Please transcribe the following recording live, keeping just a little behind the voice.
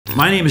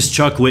My name is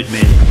Chuck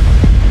Whitman,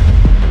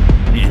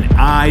 and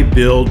I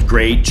build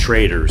great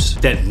traders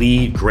that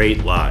lead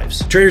great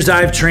lives. Traders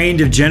I've trained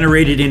have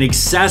generated in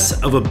excess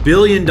of $1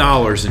 billion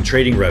in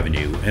trading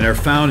revenue and are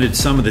found at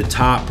some of the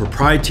top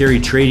proprietary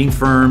trading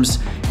firms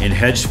and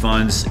hedge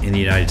funds in the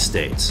United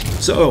States.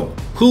 So,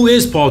 who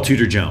is Paul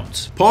Tudor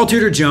Jones? Paul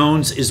Tudor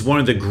Jones is one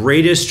of the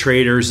greatest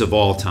traders of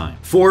all time.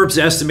 Forbes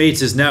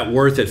estimates his net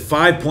worth at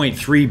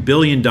 $5.3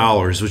 billion,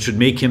 which would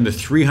make him the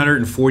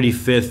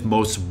 345th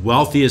most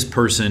wealthiest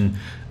person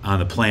on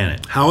the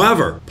planet.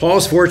 However,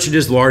 Paul's fortune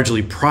is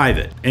largely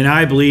private, and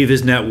I believe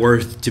his net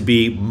worth to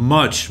be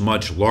much,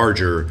 much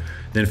larger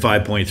than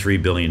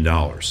 $5.3 billion.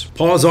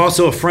 Paul is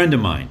also a friend of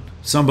mine.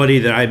 Somebody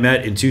that I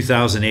met in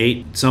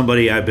 2008,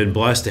 somebody I've been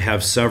blessed to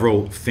have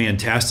several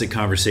fantastic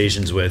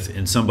conversations with,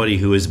 and somebody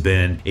who has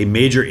been a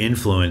major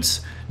influence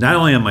not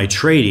only on my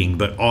trading,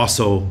 but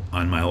also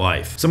on my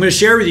life. So I'm going to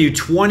share with you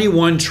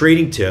 21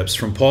 trading tips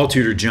from Paul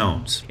Tudor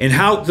Jones and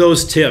how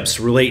those tips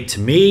relate to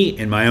me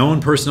and my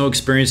own personal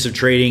experience of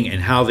trading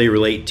and how they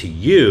relate to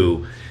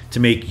you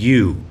to make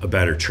you a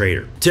better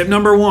trader. Tip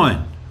number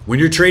 1. When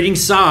you're trading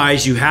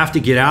size, you have to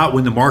get out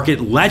when the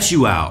market lets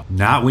you out,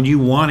 not when you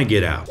want to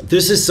get out.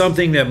 This is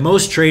something that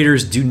most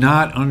traders do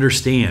not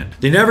understand.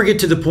 They never get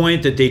to the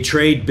point that they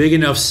trade big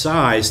enough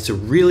size to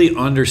really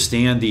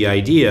understand the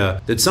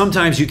idea that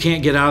sometimes you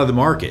can't get out of the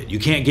market. You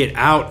can't get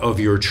out of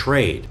your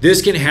trade.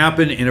 This can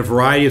happen in a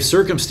variety of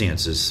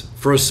circumstances.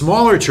 For a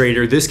smaller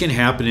trader, this can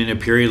happen in a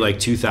period like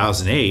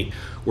 2008,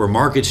 where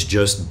markets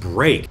just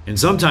break. And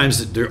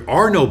sometimes there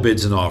are no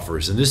bids and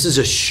offers. And this is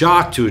a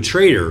shock to a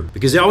trader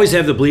because they always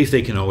have the belief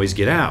they can always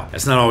get out.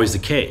 That's not always the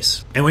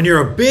case. And when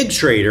you're a big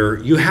trader,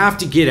 you have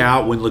to get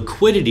out when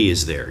liquidity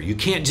is there. You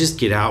can't just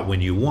get out when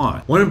you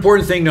want. One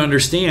important thing to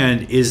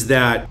understand is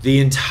that the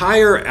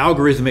entire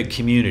algorithmic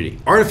community,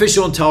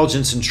 artificial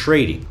intelligence and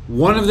trading,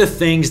 one of the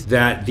things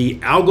that the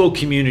algo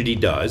community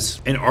does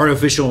and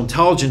artificial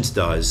intelligence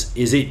does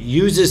is it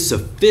uses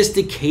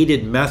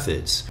sophisticated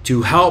methods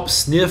to help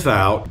sniff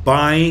out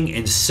buying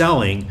and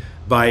selling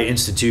by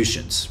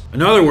institutions.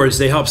 In other words,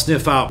 they help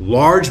sniff out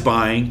large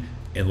buying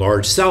and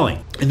large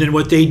selling. And then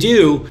what they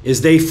do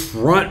is they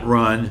front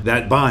run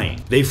that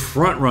buying. They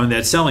front run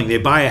that selling. They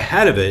buy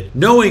ahead of it,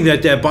 knowing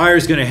that that buyer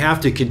is going to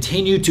have to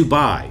continue to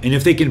buy. And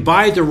if they can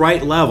buy at the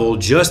right level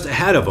just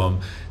ahead of them,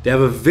 they have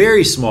a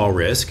very small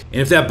risk.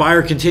 And if that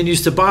buyer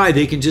continues to buy,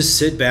 they can just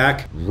sit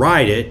back,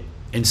 ride it,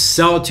 and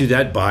sell it to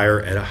that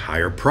buyer at a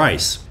higher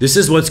price. This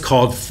is what's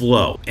called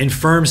flow. And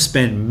firms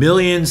spend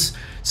millions,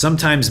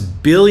 sometimes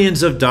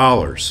billions of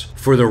dollars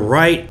for the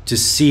right to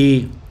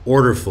see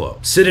order flow.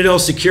 Citadel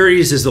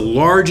Securities is the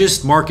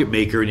largest market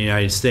maker in the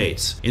United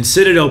States. And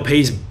Citadel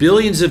pays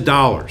billions of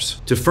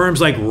dollars to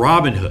firms like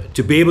Robinhood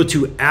to be able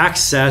to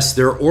access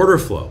their order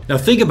flow. Now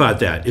think about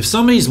that. If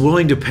somebody's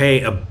willing to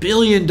pay $1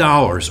 billion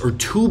or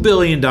 $2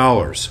 billion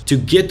to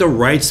get the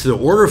rights to the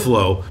order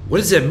flow, what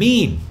does that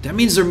mean? That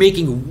means they're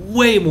making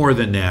way more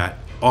than that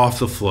off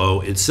the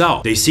flow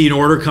itself. They see an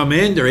order come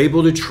in, they're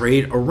able to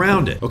trade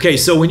around it. Okay,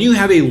 so when you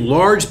have a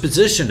large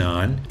position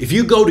on, if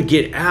you go to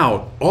get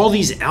out, all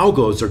these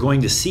algos are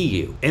going to see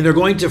you and they're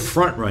going to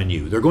front run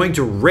you, they're going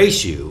to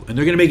race you, and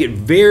they're going to make it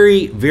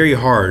very, very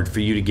hard for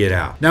you to get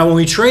out. Now, when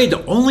we trade,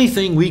 the only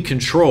thing we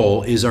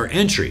control is our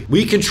entry.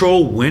 We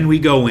control when we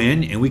go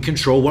in and we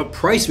control what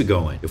price we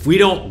go in. If we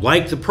don't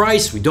like the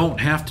price, we don't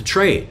have to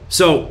trade.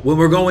 So when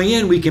we're going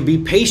in, we can be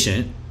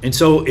patient. And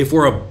so if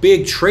we're a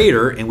big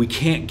trader and we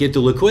can't get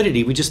the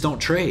liquidity, we just don't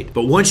trade.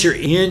 But once you're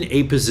in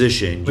a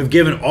position, we've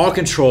given all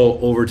control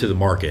over to the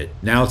market.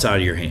 Now it's out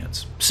of your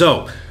hands.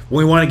 So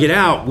when we want to get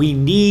out, we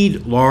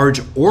need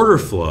large order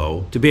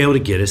flow to be able to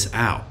get us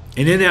out.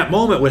 And in that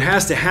moment, what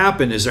has to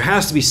happen is there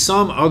has to be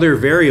some other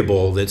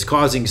variable that's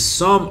causing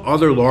some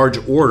other large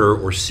order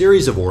or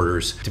series of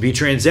orders to be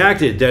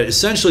transacted that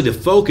essentially the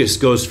focus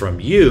goes from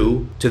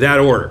you to that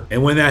order.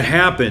 And when that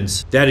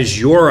happens, that is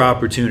your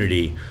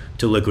opportunity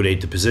to liquidate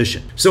the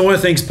position. So one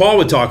of the things Paul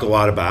would talk a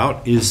lot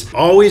about is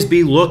always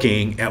be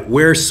looking at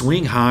where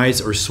swing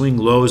highs or swing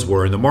lows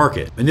were in the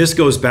market. And this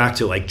goes back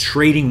to like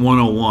trading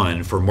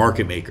 101 for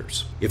market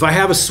makers. If I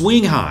have a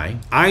swing high,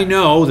 I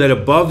know that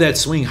above that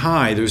swing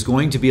high, there's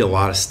going to be a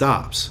lot of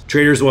stops.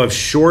 Traders will have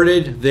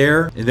shorted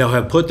there and they'll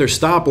have put their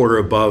stop order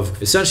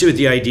above, essentially with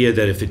the idea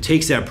that if it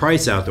takes that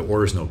price out, the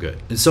order's no good.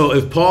 And so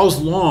if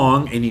Paul's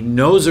long and he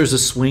knows there's a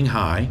swing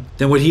high,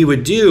 then what he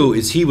would do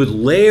is he would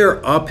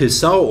layer up his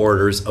sell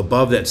orders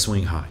above that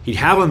swing high. He'd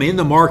have them in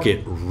the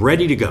market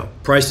ready to go.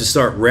 Price to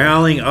start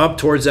rallying up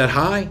towards that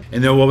high.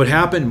 And then what would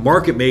happen?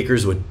 Market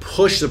makers would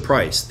push the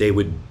price. They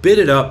would bid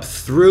it up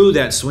through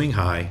that swing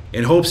high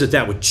in hopes that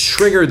that would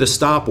trigger the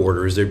stop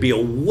orders. There'd be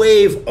a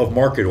wave of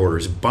market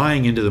orders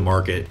buying into the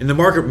market, and the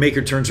market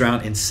maker turns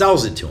around and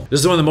sells it to them. This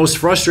is one of the most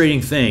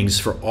frustrating things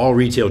for all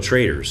retail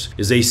traders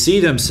is they see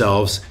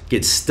themselves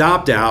get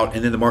stopped out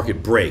and then the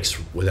market breaks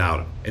without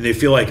them. And they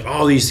feel like,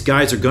 oh, these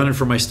guys are gunning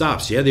for my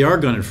stops. Yeah, they are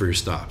gunning for your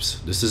stops.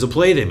 This is a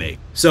play they make.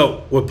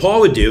 So what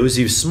Paul would do is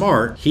he was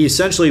smart. He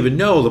essentially would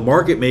know the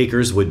market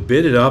makers would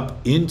bid it up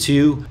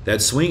into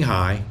that swing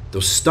high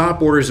those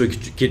stop orders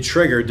would get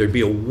triggered, there'd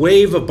be a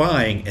wave of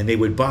buying, and they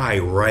would buy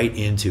right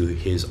into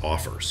his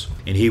offers.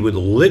 And he would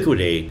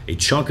liquidate a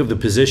chunk of the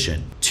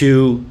position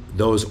to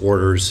those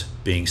orders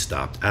being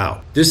stopped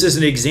out. This is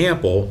an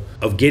example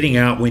of getting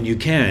out when you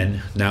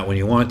can, not when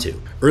you want to.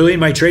 Early in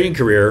my trading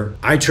career,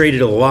 I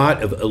traded a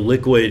lot of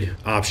illiquid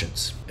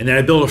options. And then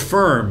I built a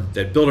firm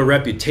that built a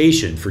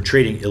reputation for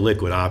trading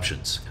illiquid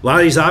options. A lot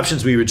of these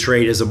options we would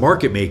trade as a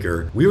market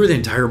maker, we were the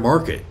entire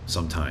market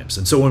sometimes.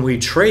 And so when we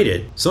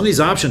traded, some of these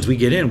options we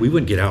get in, we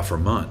wouldn't get out for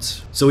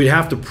months. So we'd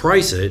have to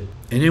price it,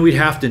 and then we'd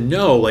have to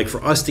know, like,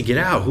 for us to get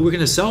out, who we're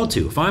gonna sell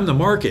to. If I'm the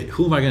market,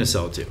 who am I gonna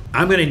sell to?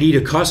 I'm gonna need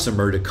a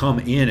customer to come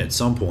in at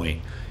some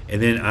point,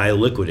 and then I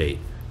liquidate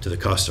to the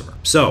customer.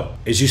 So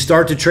as you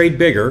start to trade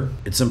bigger,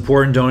 it's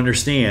important to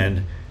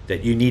understand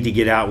that you need to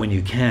get out when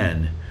you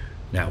can,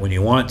 not when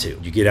you want to.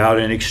 You get out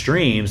in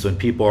extremes when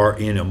people are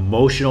in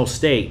emotional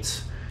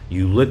states.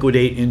 You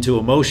liquidate into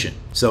emotion.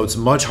 So it's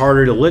much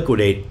harder to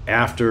liquidate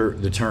after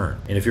the turn.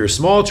 And if you're a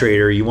small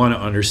trader, you want to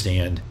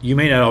understand you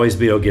may not always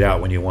be able to get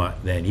out when you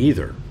want then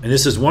either. And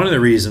this is one of the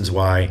reasons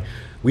why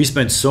we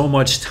spend so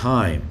much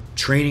time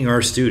training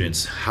our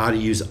students how to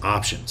use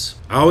options.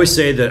 I always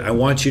say that I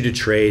want you to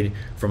trade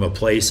from a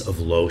place of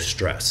low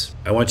stress.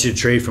 I want you to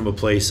trade from a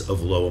place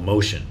of low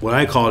emotion. What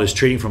I call it is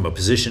trading from a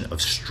position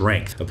of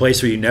strength, a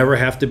place where you never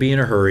have to be in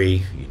a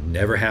hurry, you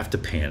never have to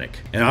panic.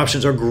 And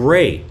options are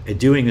great at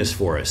doing this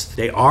for us.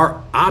 They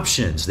are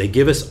options. They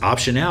give us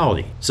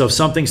optionality. So if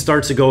something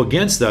starts to go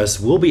against us,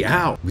 we'll be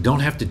out. We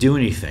don't have to do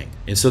anything.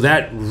 And so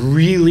that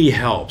really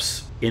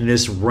helps in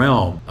this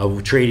realm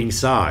of trading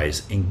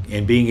size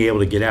and being able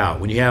to get out.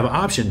 When you have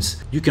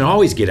options, you can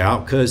always get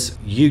out because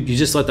you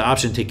just let the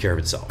option take care of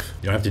itself.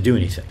 You don't have to do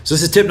anything. So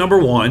this is tip number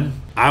 1.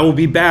 I will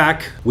be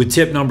back with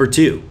tip number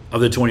 2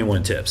 of the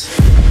 21 tips.